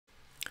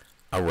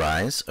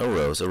Arise,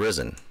 arose,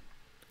 arisen.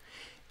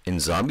 In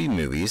zombie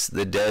movies,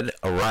 the dead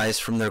arise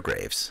from their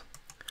graves.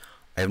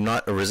 I have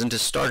not arisen to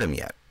stardom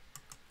yet.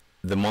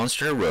 The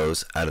monster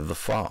arose out of the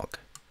fog.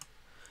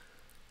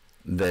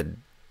 The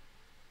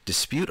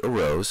dispute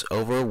arose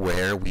over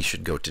where we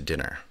should go to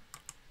dinner.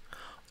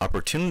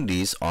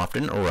 Opportunities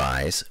often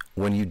arise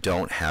when you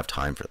don't have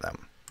time for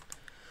them.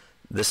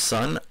 The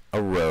sun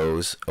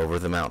arose over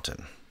the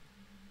mountain.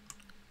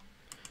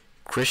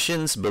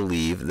 Christians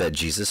believe that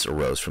Jesus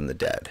arose from the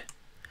dead.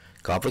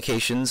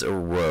 Complications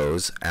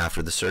arose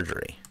after the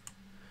surgery.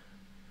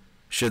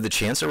 Should the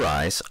chance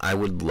arise, I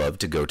would love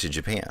to go to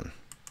Japan.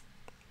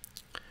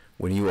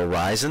 When you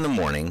arise in the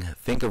morning,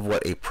 think of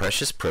what a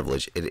precious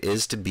privilege it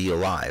is to be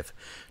alive,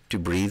 to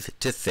breathe,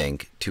 to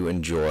think, to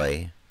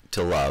enjoy,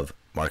 to love.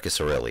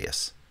 Marcus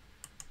Aurelius.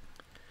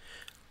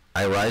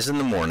 I arise in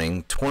the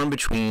morning, torn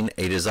between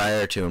a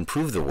desire to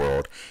improve the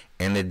world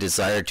and a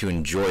desire to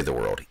enjoy the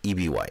world.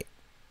 E.B. White.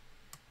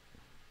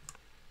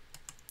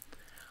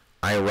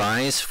 I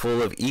arise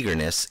full of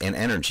eagerness and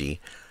energy,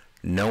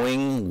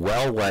 knowing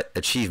well what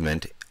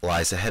achievement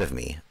lies ahead of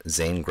me.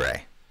 Zane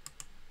Grey.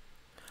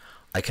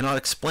 I cannot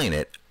explain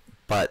it,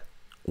 but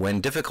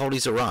when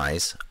difficulties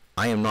arise,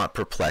 I am not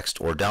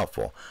perplexed or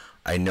doubtful.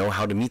 I know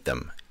how to meet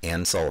them.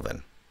 Anne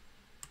Sullivan.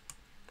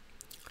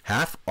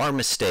 Half our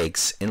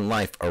mistakes in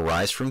life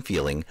arise from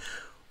feeling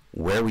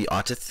where we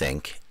ought to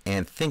think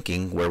and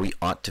thinking where we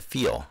ought to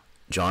feel.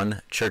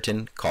 John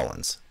Churton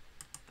Collins.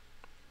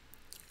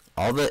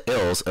 All the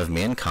ills of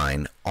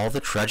mankind, all the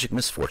tragic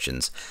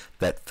misfortunes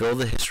that fill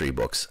the history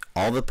books,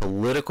 all the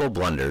political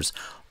blunders,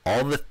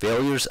 all the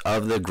failures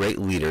of the great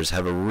leaders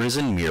have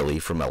arisen merely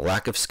from a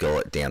lack of skill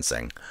at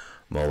dancing.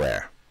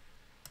 Molière.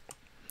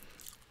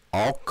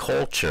 All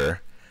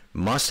culture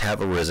must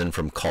have arisen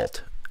from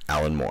cult.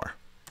 Alan Moore.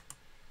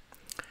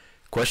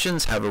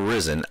 Questions have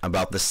arisen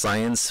about the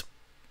science.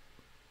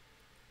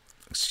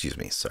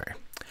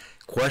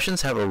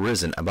 Questions have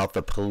arisen about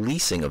the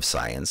policing of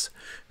science.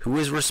 Who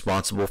is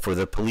responsible for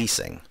the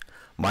policing?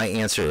 My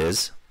answer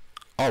is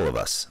all of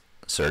us.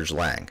 Serge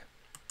Lang.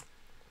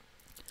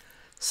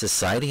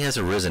 Society has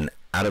arisen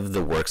out of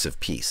the works of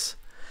peace.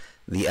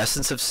 The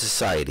essence of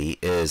society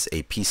is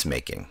a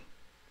peacemaking.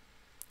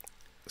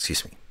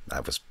 Excuse me,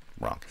 that was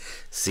wrong.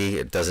 See,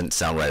 it doesn't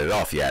sound right at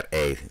all if you had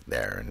A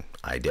there, and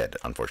I did,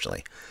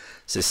 unfortunately.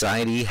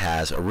 Society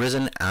has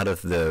arisen out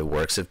of the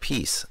works of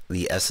peace.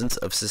 The essence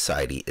of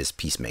society is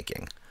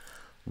peacemaking.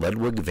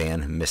 Ludwig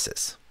van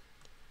Mises.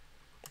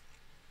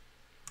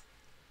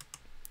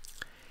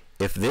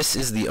 If this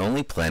is the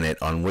only planet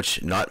on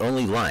which not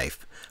only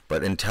life,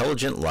 but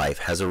intelligent life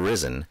has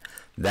arisen,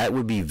 that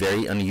would be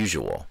very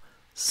unusual.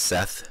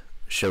 Seth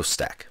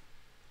Shostak.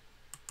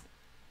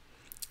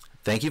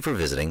 Thank you for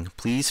visiting.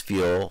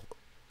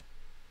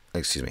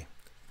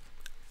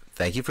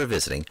 Thank you for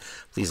visiting.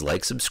 Please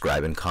like,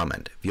 subscribe, and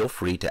comment. Feel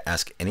free to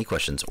ask any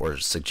questions or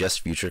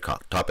suggest future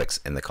topics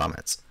in the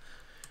comments.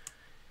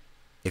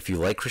 If you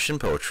like Christian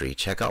poetry,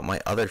 check out my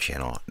other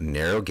channel,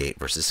 Narrow Gate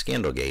vs.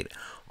 Scandalgate,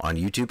 on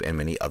YouTube and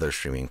many other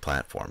streaming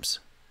platforms.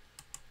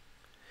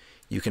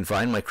 You can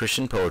find my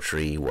Christian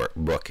poetry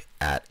book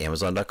at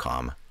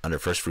Amazon.com under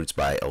First Fruits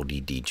by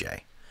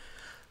LDDJ.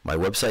 My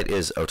website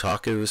is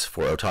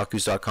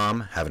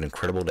ohtacosforotakus.com. Have an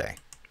incredible day.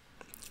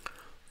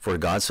 For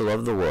God so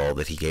loved the world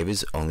that he gave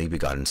his only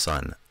begotten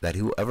Son, that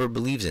whoever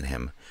believes in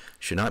him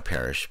should not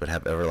perish, but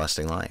have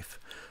everlasting life.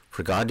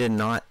 For God did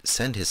not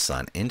send his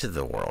Son into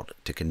the world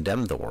to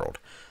condemn the world,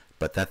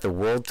 but that the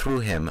world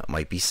through him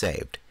might be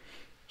saved.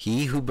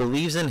 He who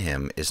believes in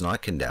him is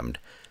not condemned,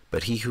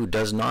 but he who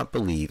does not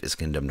believe is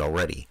condemned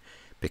already,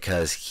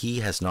 because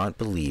he has not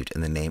believed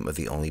in the name of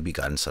the only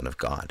begotten Son of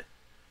God.